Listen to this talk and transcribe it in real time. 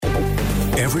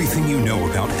Everything you know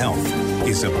about health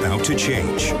is about to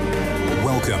change.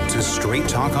 Welcome to Straight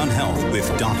Talk on Health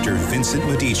with Dr. Vincent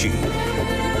Medici.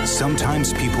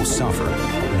 Sometimes people suffer,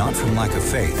 not from lack of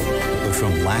faith, but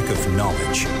from lack of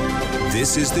knowledge.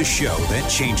 This is the show that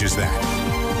changes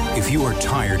that. If you are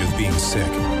tired of being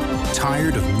sick,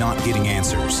 tired of not getting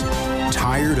answers,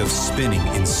 tired of spinning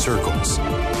in circles,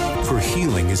 for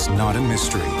healing is not a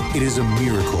mystery. It is a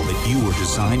miracle that you were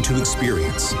designed to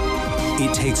experience.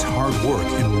 It takes hard work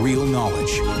and real knowledge.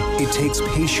 It takes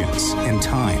patience and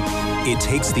time. It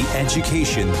takes the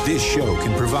education this show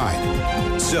can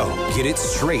provide. So, get it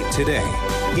straight today.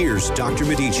 Here's Dr.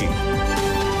 Medici.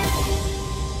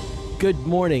 Good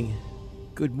morning.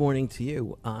 Good morning to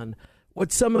you on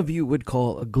what some of you would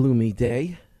call a gloomy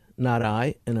day. Not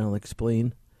I, and I'll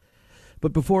explain.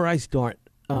 But before I start,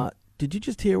 did you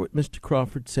just hear what Mr.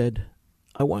 Crawford said?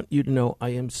 I want you to know I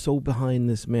am so behind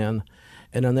this man.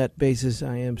 And on that basis,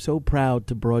 I am so proud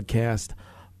to broadcast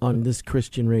on this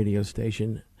Christian radio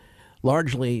station,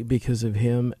 largely because of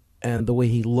him and the way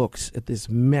he looks at this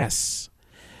mess.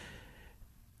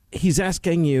 He's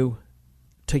asking you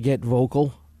to get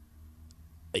vocal.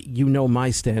 You know my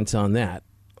stance on that.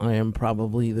 I am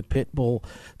probably the pit bull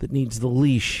that needs the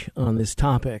leash on this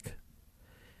topic.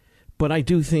 But I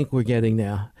do think we're getting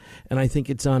there, and I think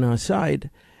it's on our side.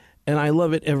 And I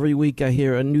love it every week. I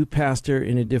hear a new pastor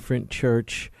in a different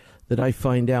church that I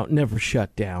find out never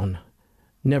shut down,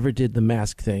 never did the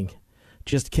mask thing,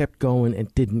 just kept going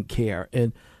and didn't care.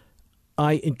 And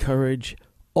I encourage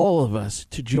all of us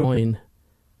to join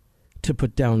to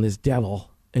put down this devil,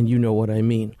 and you know what I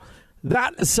mean.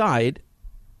 That aside,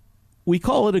 we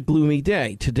call it a gloomy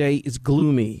day. Today is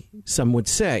gloomy, some would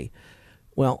say.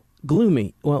 Well,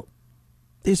 gloomy. Well,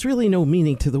 there's really no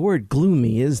meaning to the word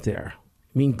gloomy, is there?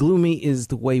 I mean, gloomy is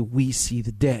the way we see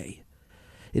the day.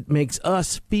 It makes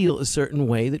us feel a certain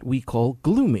way that we call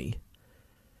gloomy.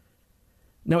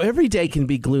 Now, every day can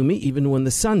be gloomy, even when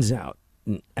the sun's out.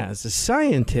 And as a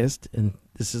scientist, and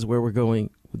this is where we're going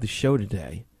with the show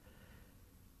today,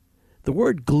 the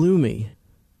word gloomy,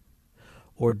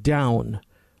 or down,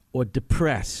 or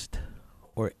depressed,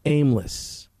 or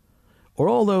aimless, or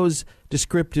all those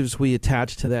descriptives we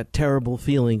attach to that terrible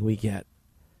feeling we get,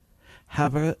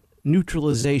 have a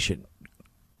neutralization.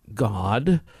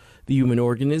 God, the human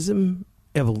organism,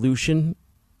 evolution,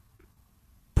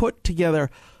 put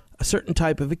together a certain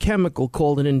type of a chemical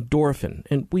called an endorphin.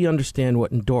 And we understand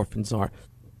what endorphins are.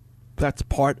 That's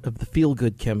part of the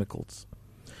feel-good chemicals.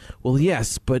 Well,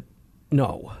 yes, but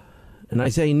no. And I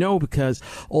say no because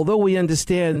although we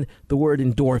understand the word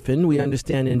endorphin, we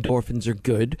understand endorphins are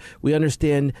good, we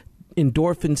understand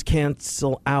endorphins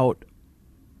cancel out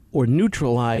or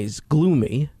neutralize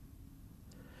gloomy,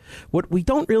 what we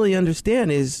don't really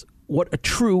understand is what a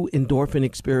true endorphin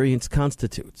experience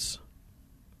constitutes.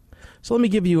 So let me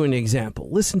give you an example.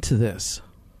 Listen to this.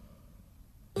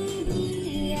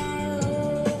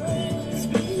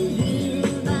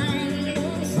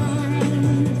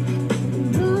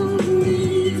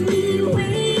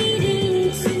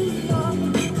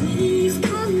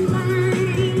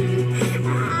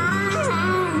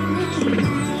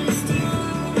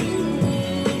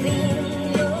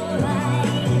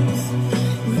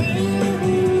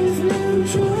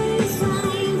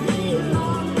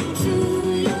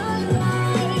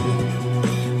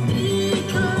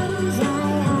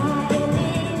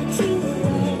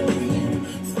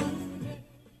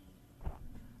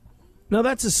 Now,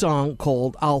 that's a song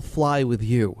called I'll Fly With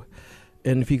You.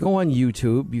 And if you go on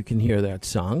YouTube, you can hear that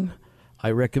song.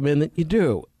 I recommend that you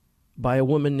do. By a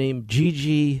woman named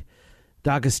Gigi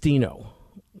D'Agostino.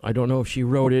 I don't know if she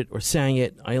wrote it or sang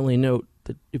it. I only know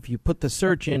that if you put the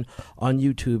search in on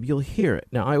YouTube, you'll hear it.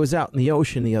 Now, I was out in the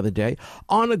ocean the other day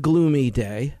on a gloomy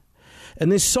day,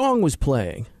 and this song was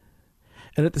playing.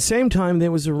 And at the same time,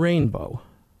 there was a rainbow.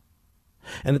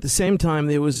 And at the same time,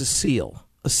 there was a seal.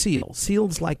 A seal.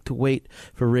 Seals like to wait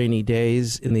for rainy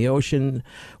days in the ocean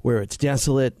where it's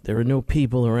desolate. There are no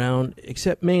people around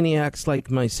except maniacs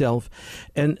like myself.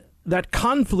 And that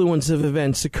confluence of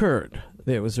events occurred.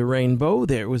 There was a rainbow,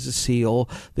 there was a seal,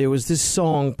 there was this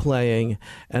song playing,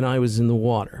 and I was in the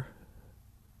water.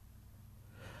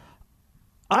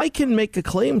 I can make a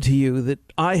claim to you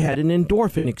that I had an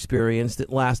endorphin experience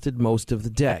that lasted most of the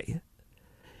day.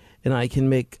 And I can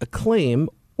make a claim,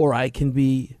 or I can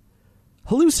be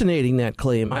hallucinating that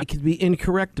claim. I could be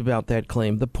incorrect about that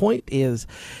claim. The point is,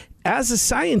 as a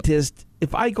scientist,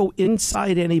 if I go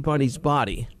inside anybody's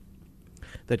body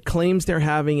that claims they're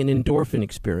having an endorphin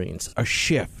experience, a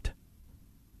shift,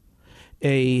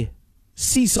 a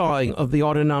seesawing of the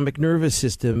autonomic nervous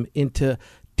system into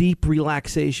deep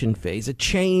relaxation phase, a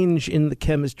change in the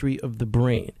chemistry of the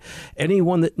brain.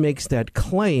 Anyone that makes that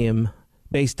claim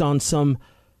based on some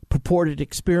purported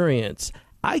experience,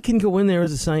 I can go in there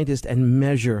as a scientist and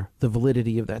measure the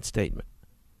validity of that statement.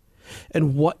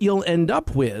 And what you'll end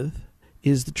up with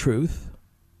is the truth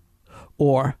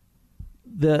or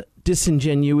the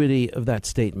disingenuity of that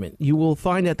statement. You will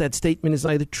find that that statement is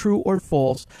either true or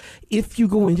false if you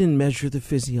go in and measure the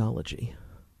physiology.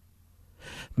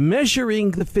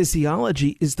 Measuring the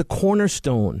physiology is the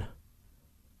cornerstone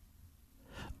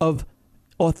of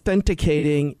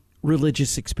authenticating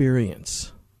religious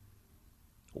experience.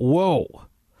 Whoa.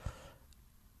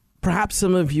 Perhaps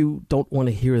some of you don't want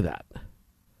to hear that.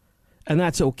 And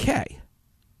that's okay.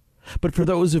 But for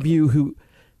those of you who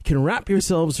can wrap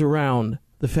yourselves around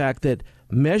the fact that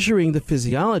measuring the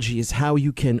physiology is how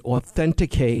you can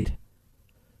authenticate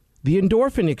the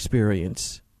endorphin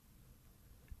experience,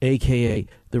 aka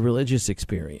the religious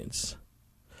experience.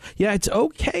 Yeah, it's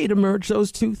okay to merge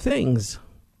those two things.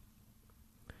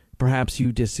 Perhaps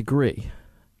you disagree.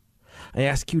 I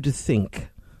ask you to think.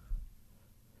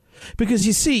 Because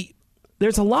you see,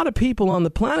 there's a lot of people on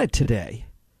the planet today,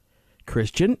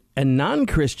 Christian and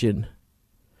non-Christian,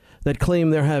 that claim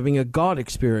they're having a God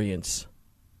experience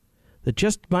that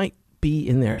just might be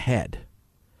in their head.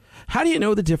 How do you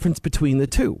know the difference between the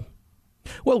two?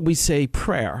 Well, we say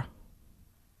prayer.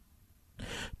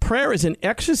 Prayer is an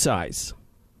exercise.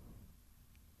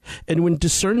 And when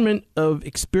discernment of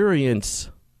experience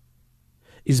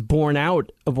is born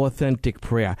out of authentic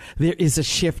prayer, there is a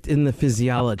shift in the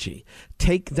physiology.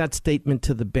 Take that statement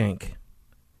to the bank.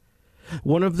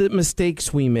 One of the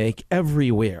mistakes we make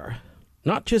everywhere,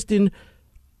 not just in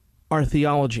our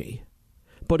theology,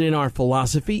 but in our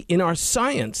philosophy, in our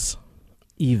science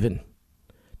even,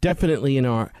 definitely in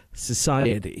our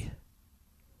society,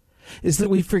 is that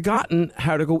we've forgotten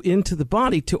how to go into the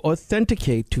body to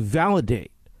authenticate, to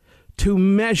validate, to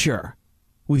measure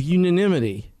with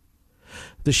unanimity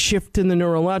the shift in the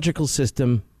neurological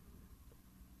system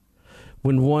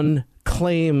when one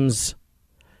claims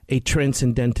a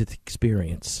transcendental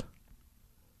experience.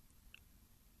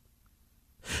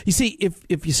 You see,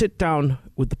 if you sit down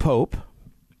with the Pope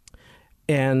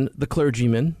and the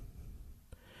clergyman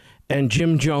and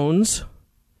Jim Jones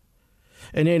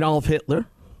and Adolf Hitler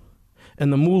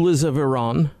and the mullahs of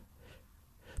Iran,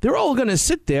 they're all going to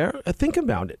sit there and think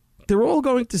about it. They're all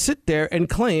going to sit there and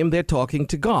claim they're talking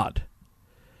to God.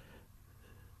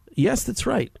 Yes, that's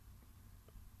right.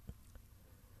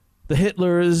 The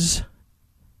Hitlers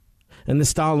and the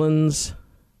Stalins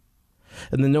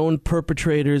and the known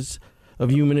perpetrators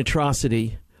of human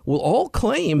atrocity will all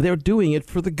claim they're doing it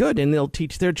for the good, and they'll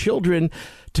teach their children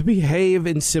to behave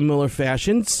in similar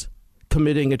fashions,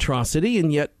 committing atrocity,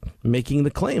 and yet making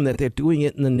the claim that they're doing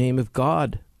it in the name of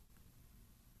God.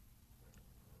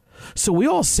 So we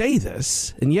all say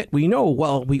this, and yet we know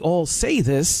while we all say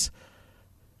this,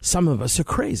 some of us are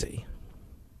crazy.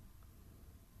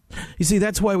 You see,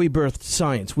 that's why we birthed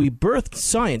science. We birthed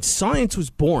science. Science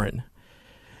was born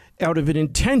out of an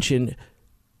intention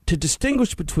to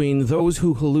distinguish between those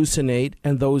who hallucinate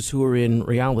and those who are in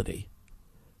reality.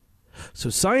 So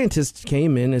scientists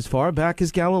came in as far back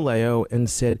as Galileo and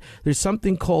said, there's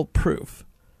something called proof.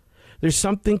 There's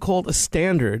something called a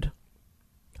standard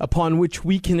upon which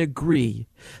we can agree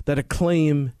that a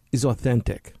claim is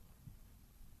authentic.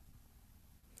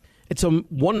 And so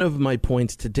one of my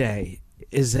points today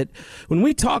is that when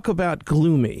we talk about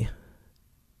gloomy,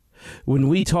 when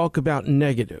we talk about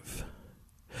negative,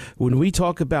 when we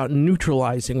talk about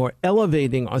neutralizing or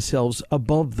elevating ourselves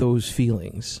above those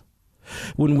feelings,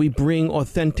 when we bring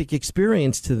authentic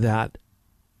experience to that,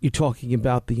 you're talking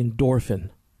about the endorphin.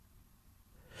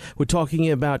 We're talking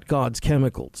about God's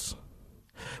chemicals.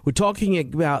 We're talking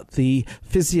about the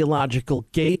physiological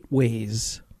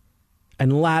gateways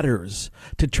and ladders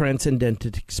to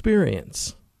transcendental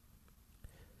experience.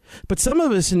 But some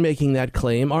of us in making that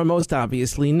claim are most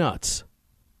obviously nuts.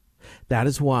 That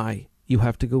is why you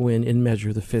have to go in and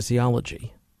measure the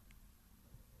physiology.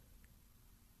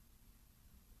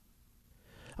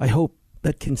 I hope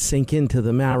that can sink into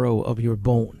the marrow of your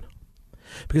bone,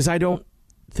 because I don't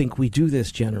think we do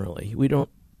this generally. We don't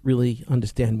really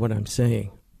understand what I'm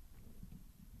saying.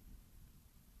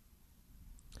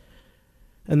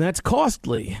 And that's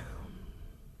costly.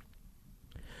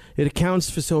 It accounts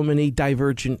for so many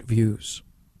divergent views.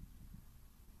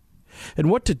 And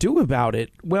what to do about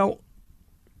it? Well,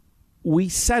 we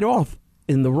set off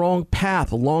in the wrong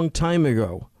path a long time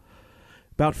ago,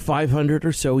 about 500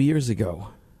 or so years ago.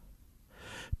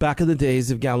 Back in the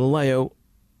days of Galileo,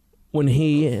 when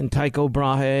he and Tycho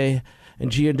Brahe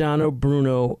and Giordano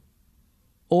Bruno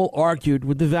all argued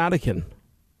with the Vatican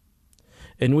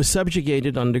and was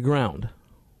subjugated underground.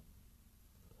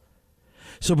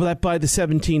 So that by the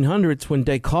 1700s, when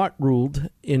Descartes ruled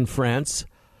in France,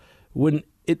 when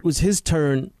it was his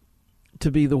turn to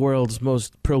be the world's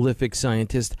most prolific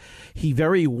scientist, he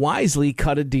very wisely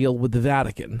cut a deal with the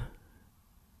Vatican.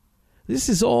 This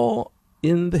is all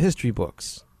in the history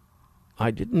books. I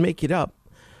didn't make it up,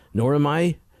 nor am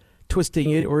I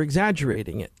twisting it or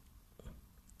exaggerating it.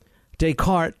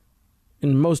 Descartes,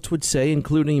 and most would say,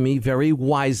 including me, very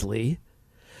wisely,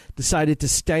 decided to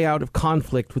stay out of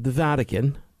conflict with the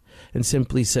Vatican and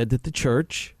simply said that the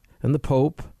Church and the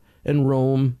Pope and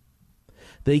Rome,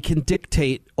 they can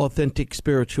dictate authentic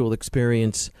spiritual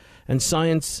experience, and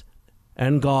science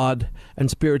and God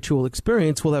and spiritual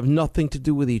experience will have nothing to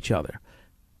do with each other.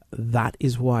 That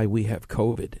is why we have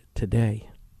COVID today.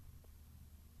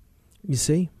 You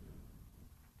see?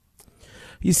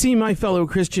 You see, my fellow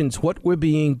Christians, what we're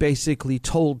being basically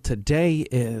told today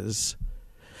is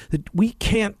that we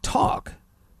can't talk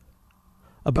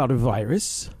about a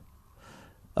virus,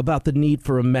 about the need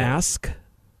for a mask,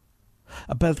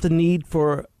 about the need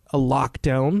for a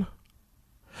lockdown,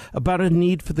 about a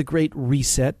need for the Great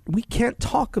Reset. We can't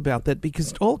talk about that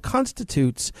because it all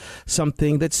constitutes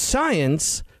something that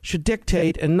science should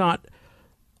dictate and not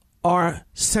our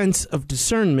sense of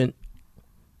discernment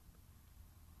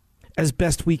as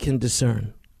best we can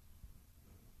discern.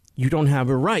 You don't have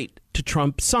a right to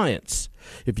trump science.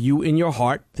 If you in your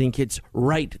heart think it's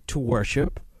right to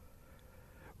worship,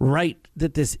 right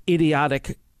that this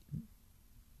idiotic,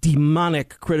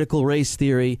 demonic critical race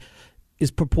theory is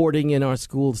purporting in our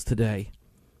schools today,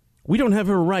 we don't have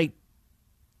a right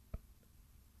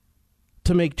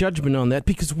to make judgment on that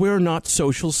because we're not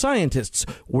social scientists.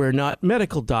 We're not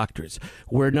medical doctors.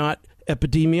 We're not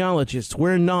epidemiologists.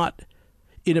 We're not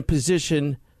in a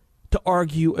position to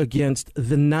argue against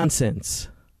the nonsense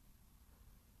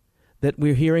that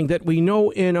we're hearing, that we know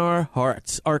in our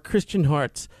hearts, our Christian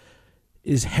hearts,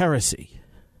 is heresy,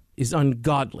 is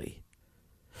ungodly.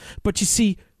 But you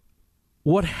see,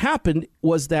 what happened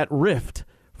was that rift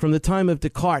from the time of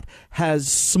Descartes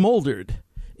has smoldered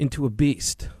into a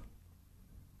beast.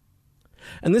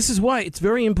 And this is why it's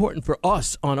very important for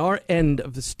us on our end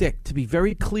of the stick to be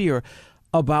very clear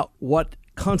about what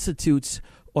constitutes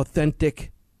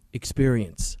authentic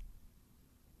experience.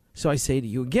 So I say to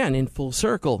you again, in full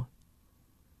circle,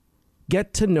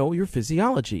 get to know your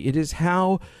physiology. It is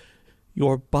how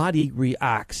your body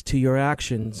reacts to your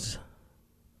actions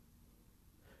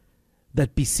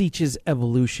that beseeches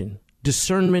evolution.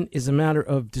 Discernment is a matter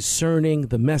of discerning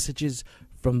the messages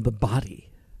from the body.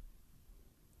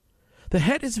 The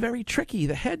head is very tricky.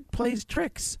 The head plays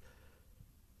tricks.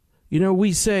 You know,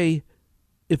 we say,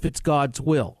 if it's God's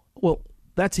will. Well,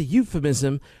 that's a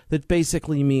euphemism that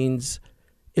basically means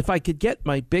if I could get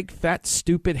my big, fat,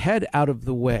 stupid head out of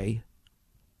the way,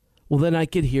 well, then I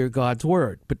could hear God's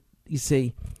word. But you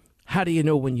see, how do you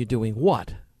know when you're doing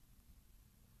what?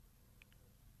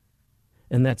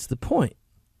 And that's the point.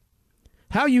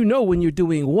 How you know when you're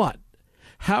doing what?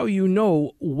 How you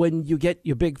know when you get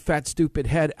your big, fat, stupid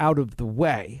head out of the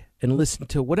way and listen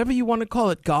to whatever you want to call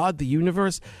it, God, the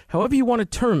universe, however you want to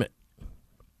term it,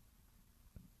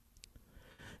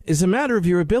 is a matter of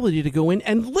your ability to go in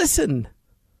and listen.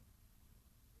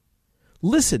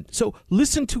 Listen. So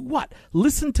listen to what?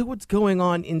 Listen to what's going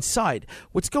on inside.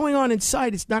 What's going on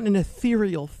inside is not an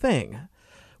ethereal thing.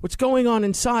 What's going on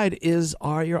inside is,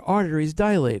 are your arteries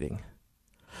dilating?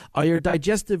 Are your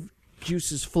digestive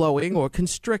juices flowing or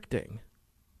constricting?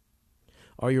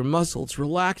 Are your muscles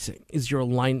relaxing? Is your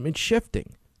alignment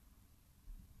shifting?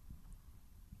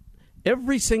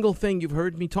 Every single thing you've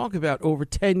heard me talk about over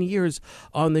 10 years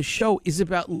on this show is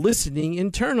about listening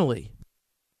internally.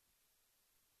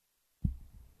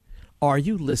 Are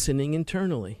you listening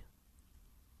internally?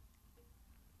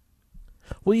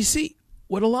 Well, you see,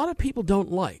 what a lot of people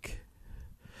don't like,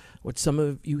 what some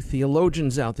of you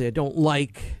theologians out there don't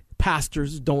like,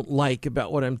 pastors don't like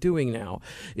about what I'm doing now,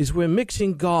 is we're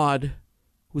mixing God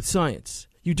with science.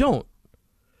 You don't.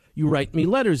 You write me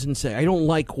letters and say, I don't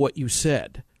like what you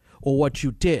said or what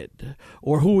you did,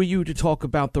 or who are you to talk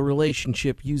about the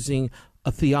relationship using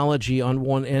a theology on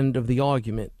one end of the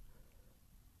argument?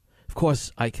 Of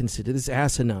course, I consider this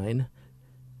asinine.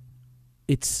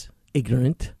 It's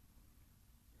ignorant.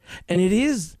 And it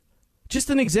is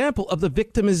just an example of the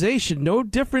victimization, no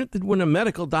different than when a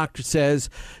medical doctor says,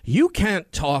 you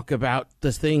can't talk about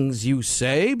the things you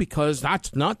say because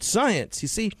that's not science. You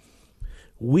see,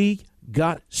 we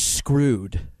got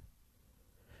screwed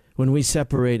when we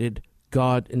separated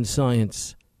God and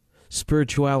science,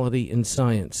 spirituality and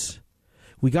science.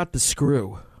 We got the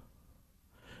screw.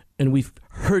 And we've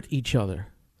hurt each other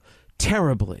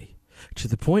terribly to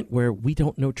the point where we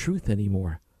don't know truth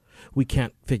anymore. We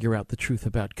can't figure out the truth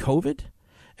about COVID,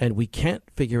 and we can't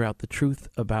figure out the truth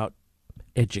about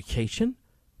education.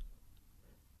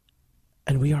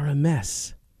 And we are a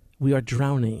mess. We are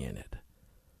drowning in it.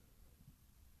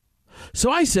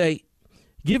 So I say,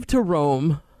 give to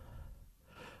Rome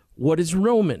what is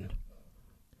Roman.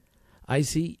 I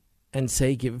see and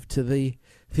say, give to the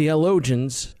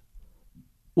theologians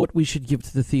what we should give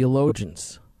to the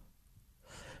theologians.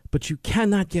 But you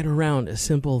cannot get around a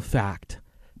simple fact,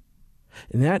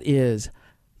 and that is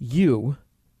you,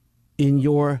 in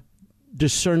your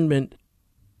discernment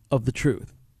of the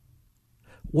truth.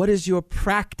 What is your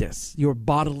practice, your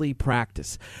bodily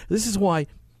practice? This is why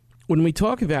when we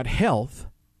talk about health,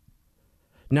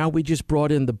 now we just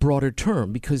brought in the broader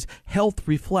term, because health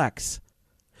reflects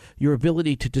your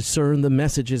ability to discern the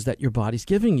messages that your body's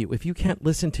giving you. If you can't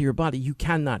listen to your body, you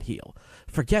cannot heal.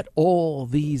 Forget all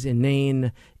these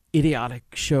inane,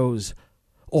 idiotic shows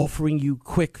offering you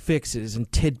quick fixes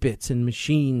and tidbits and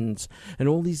machines and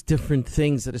all these different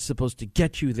things that are supposed to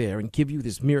get you there and give you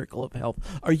this miracle of health.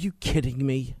 Are you kidding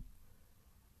me?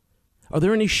 Are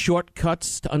there any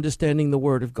shortcuts to understanding the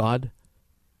Word of God?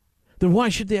 Then why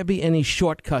should there be any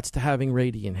shortcuts to having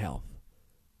radiant health?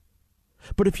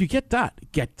 But if you get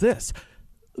that, get this.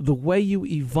 The way you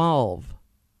evolve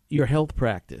your health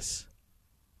practice,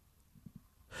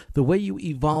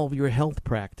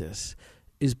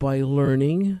 is by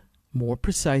learning more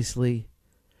precisely,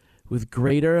 with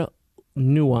greater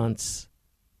nuance,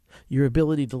 your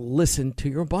ability to listen to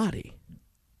your body.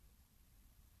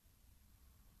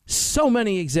 So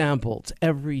many examples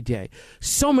every day,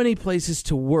 so many places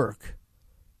to work.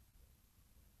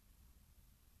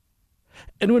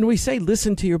 And when we say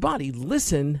listen to your body,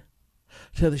 listen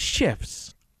to the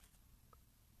shifts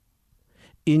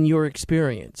in your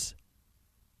experience.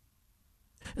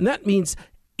 And that means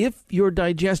if your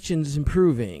digestion is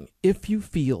improving, if you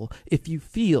feel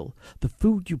the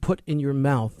food you put in your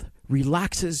mouth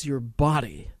relaxes your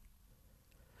body.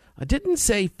 I didn't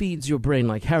say feeds your brain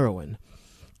like heroin.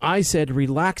 I said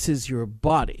relaxes your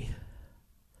body,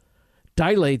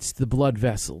 dilates the blood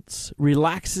vessels,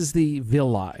 relaxes the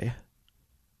villi,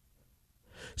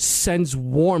 sends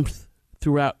warmth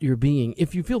throughout your being.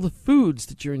 If you feel the foods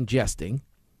that you're ingesting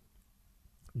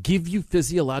give you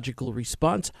physiological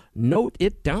response, note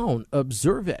it down,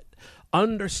 observe it,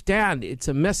 understand it's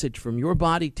a message from your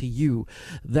body to you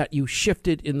that you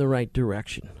shifted in the right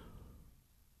direction.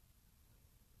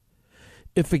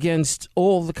 If against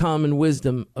all the common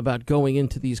wisdom about going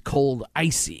into these cold,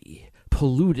 icy,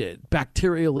 polluted,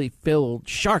 bacterially filled,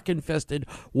 shark-infested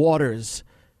waters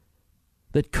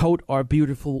that coat our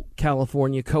beautiful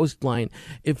California coastline,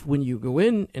 if when you go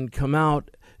in and come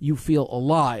out, you feel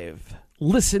alive,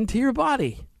 listen to your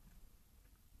body.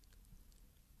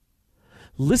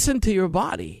 Listen to your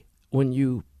body when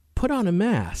you put on a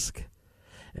mask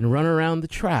and run around the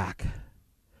track.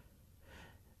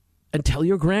 And tell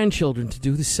your grandchildren to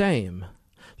do the same.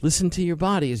 Listen to your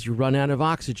body as you run out of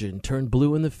oxygen, turn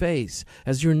blue in the face,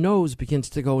 as your nose begins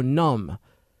to go numb,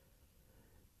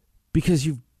 because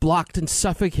you've blocked and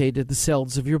suffocated the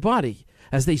cells of your body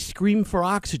as they scream for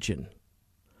oxygen.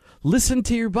 Listen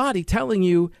to your body telling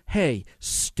you, hey,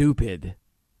 stupid,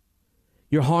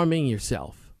 you're harming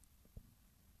yourself.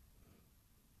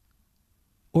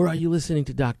 Or are you listening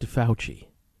to Dr. Fauci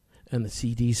and the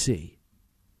CDC?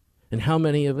 And how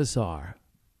many of us are?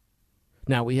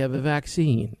 Now we have a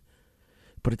vaccine,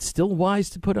 but it's still wise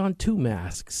to put on 2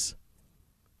 masks.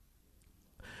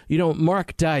 You know,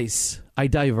 Mark Dice, I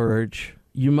diverge.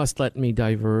 You must let me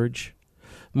diverge.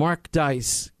 Mark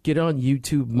Dice, get on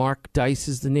YouTube. Mark Dice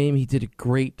is the name. He did a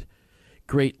great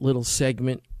little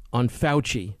segment on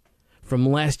Fauci from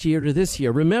last year to this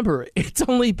year. Remember, it's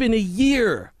only been a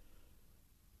year.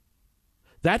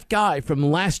 That guy from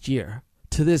last year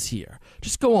to this year.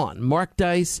 Just go on, Mark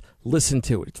Dice, listen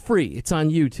to it. It's free. It's on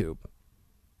YouTube.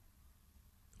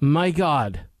 My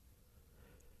God.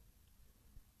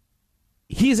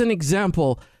 He's an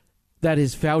example, that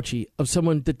is Fauci, of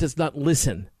someone that does not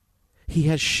listen. He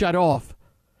has shut off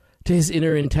to his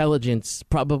inner intelligence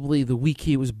probably the week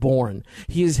he was born.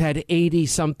 He has had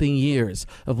 80-something years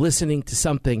of listening to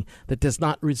something that does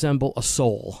not resemble a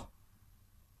soul.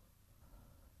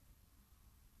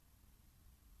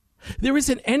 There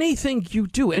isn't anything you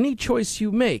do, any choice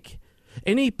you make,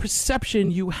 any perception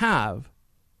you have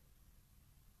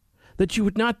that you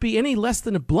would not be any less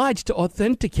than obliged to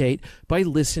authenticate by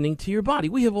listening to your body.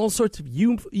 We have all sorts of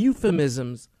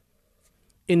euphemisms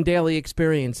in daily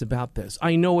experience about this.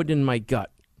 I know it in my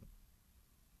gut.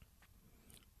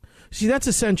 See, that's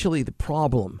essentially the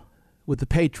problem with the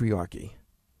patriarchy.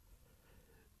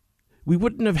 We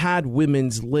wouldn't have had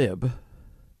women's lib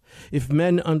if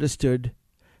men understood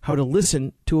how to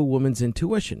listen to a woman's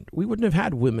intuition. We wouldn't have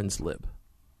had women's lib.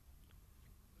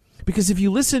 Because if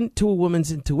you listen to a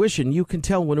woman's intuition, you can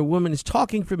tell when a woman is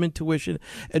talking from intuition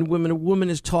and when a woman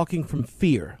is talking from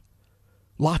fear.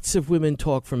 Lots of women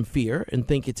talk from fear and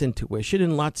think it's intuition,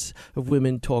 and lots of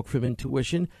women talk from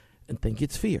intuition and think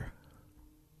it's fear.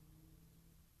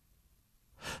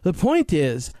 The point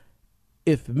is,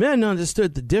 if men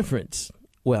understood the difference,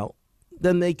 well,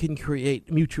 then they can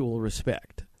create mutual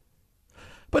respect.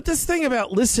 But this thing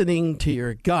about listening to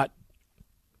your gut,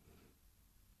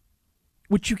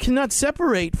 which you cannot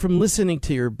separate from listening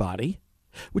to your body,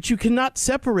 which you cannot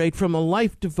separate from a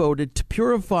life devoted to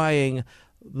purifying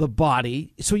the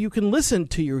body, so you can listen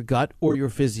to your gut or your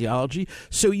physiology,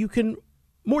 so you can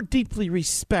more deeply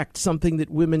respect something that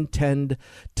women tend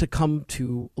to come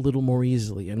to a little more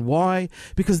easily. And why?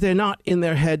 Because they're not in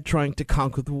their head trying to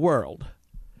conquer the world.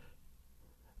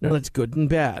 Now, that's good and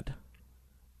bad.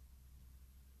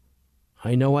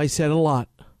 I know I said a lot.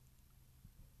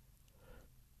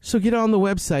 So get on the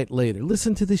website later.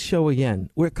 Listen to this show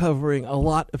again. We're covering a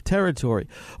lot of territory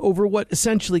over what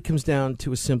essentially comes down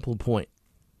to a simple point.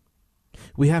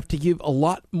 We have to give a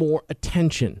lot more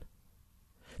attention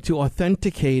to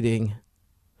authenticating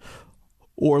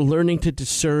or learning to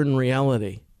discern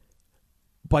reality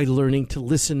by learning to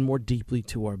listen more deeply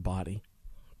to our body.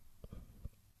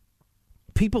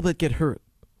 People that get hurt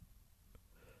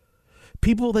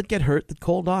that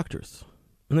call doctors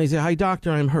and they say, "Hi,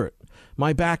 doctor, I'm hurt.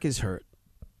 My back is hurt.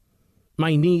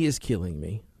 My knee is killing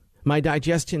me. My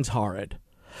digestion's horrid.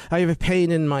 I have a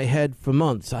pain in my head for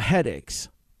months, headaches."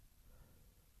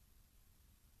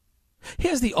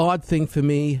 Here's the odd thing for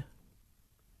me.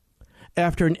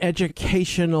 After an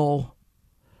educational,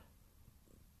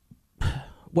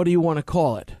 what do you want to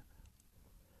call it?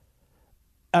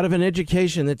 Out of an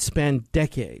education that spanned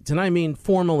decades, and I mean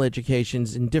formal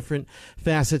educations in different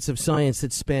facets of science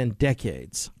that span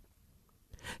decades.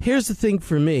 Here's the thing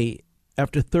for me,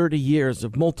 after 30 years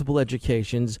of multiple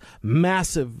educations,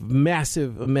 massive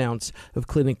amounts of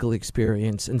clinical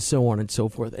experience, and so on and so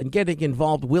forth, and getting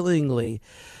involved willingly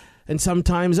and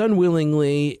sometimes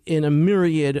unwillingly in a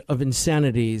myriad of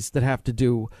insanities that have to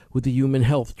do with the human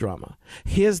health drama.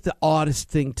 Here's the oddest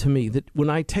thing to me, that when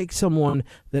I take someone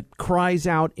that cries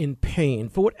out in pain,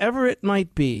 for whatever it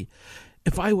might be,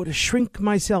 if I were to shrink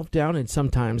myself down, and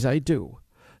sometimes I do,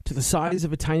 to the size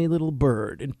of a tiny little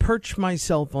bird and perch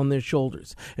myself on their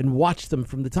shoulders and watch them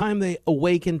from the time they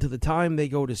awaken to the time they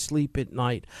go to sleep at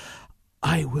night,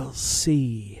 I will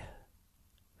see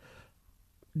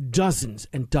dozens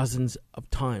and dozens of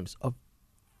times of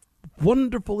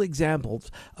wonderful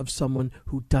examples of someone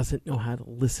who doesn't know how to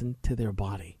listen to their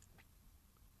body.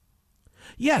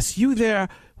 Yes, you there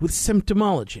with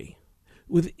symptomology,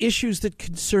 with issues that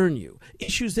concern you,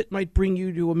 issues that might bring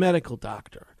you to a medical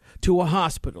doctor, to a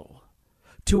hospital,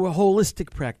 to a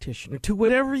holistic practitioner, to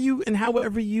whatever you and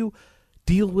however you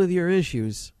deal with your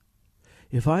issues.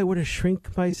 If I were to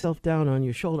shrink myself down on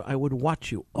your shoulder, I would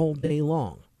watch you all day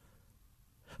long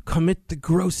commit the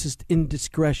grossest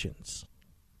indiscretions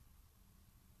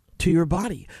to your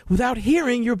body without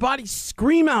hearing your body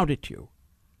scream out at you.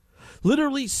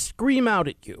 Literally scream out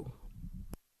at you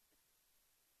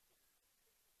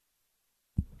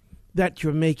that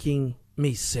you're making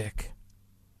me sick.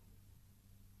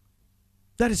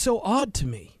 That is so odd to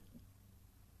me.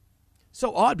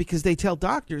 So odd because they tell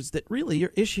doctors that really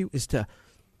your issue is to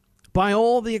buy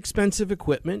all the expensive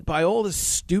equipment, buy all the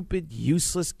stupid,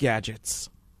 useless gadgets,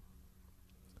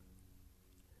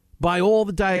 buy all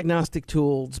the diagnostic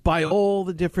tools, buy all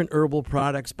the different herbal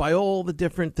products, buy all the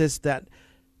different this, that,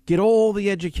 get all the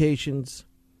educations.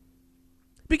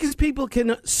 Because people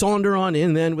can saunter on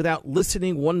in then without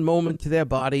listening one moment to their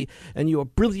body, and your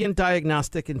brilliant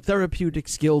diagnostic and therapeutic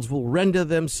skills will render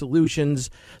them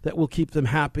solutions that will keep them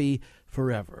happy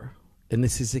forever. And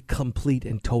this is a complete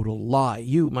and total lie.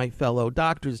 You, my fellow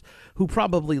doctors, who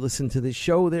probably listen to this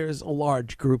show, there's a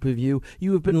large group of you.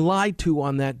 You have been lied to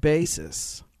on that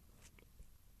basis.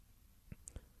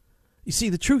 You see,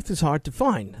 the truth is hard to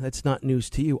find. That's not news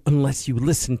to you unless you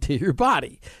listen to your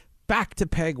body. Back to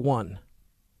peg one.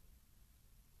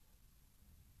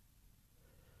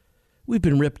 We've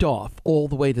been ripped off all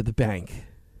the way to the bank.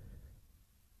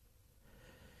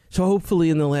 So hopefully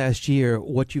in the last year,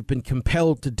 what you've been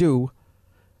compelled to do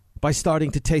by starting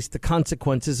to taste the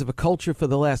consequences of a culture for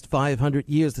the last 500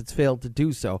 years that's failed to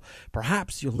do so,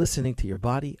 perhaps you're listening to your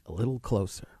body a little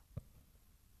closer.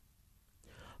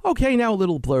 Okay, now a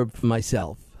little blurb for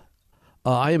myself.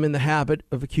 I am in the habit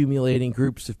of accumulating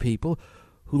groups of people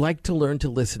who like to learn to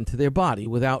listen to their body,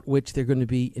 without which they're going to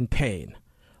be in pain.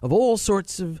 Of all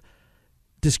sorts of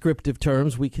descriptive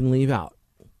terms we can leave out.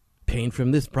 Pain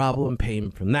from this problem, pain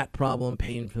from that problem,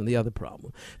 pain from the other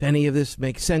problem. If any of this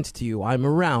makes sense to you, I'm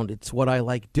around. It's what I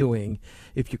like doing.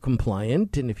 If you're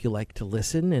compliant and if you like to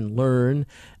listen and learn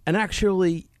and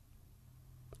actually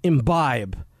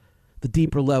imbibe the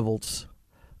deeper levels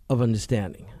of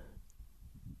understanding.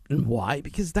 And why?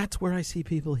 Because that's where I see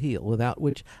people heal, without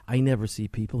which I never see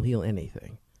people heal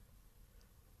anything.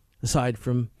 Aside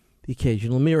from the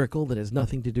occasional miracle that has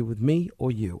nothing to do with me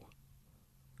or you.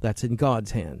 That's in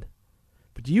God's hand.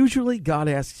 But usually God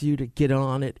asks you to get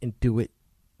on it and do it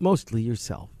mostly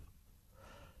yourself.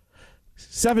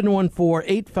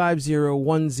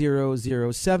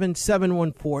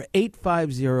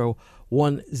 714-850-1007,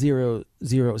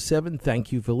 714-850-1007.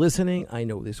 Thank you for listening. I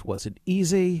know this wasn't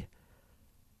easy,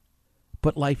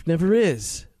 but life never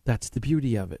is. That's the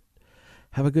beauty of it.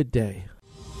 Have a good day.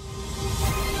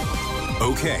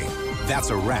 Okay, that's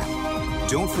a wrap.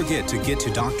 Don't forget to get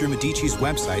to Dr. Medici's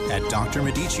website at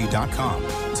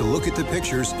drmedici.com to look at the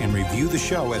pictures and review the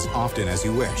show as often as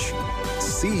you wish.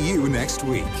 See you next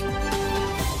week.